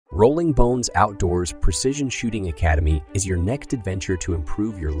Rolling Bones Outdoors Precision Shooting Academy is your next adventure to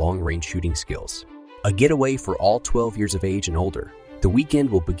improve your long-range shooting skills. A getaway for all 12 years of age and older. The weekend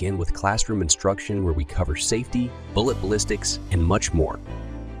will begin with classroom instruction where we cover safety, bullet ballistics, and much more.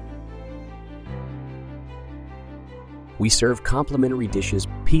 We serve complimentary dishes,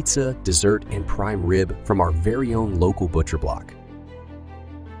 pizza, dessert, and prime rib from our very own local butcher block.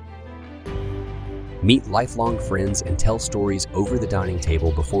 Meet lifelong friends and tell stories over the dining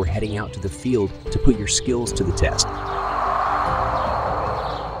table before heading out to the field to put your skills to the test.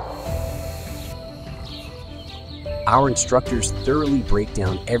 Our instructors thoroughly break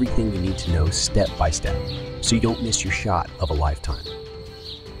down everything you need to know step by step, so you don't miss your shot of a lifetime.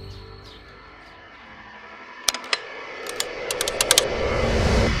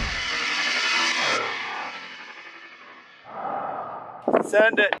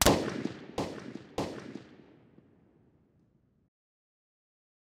 Send it.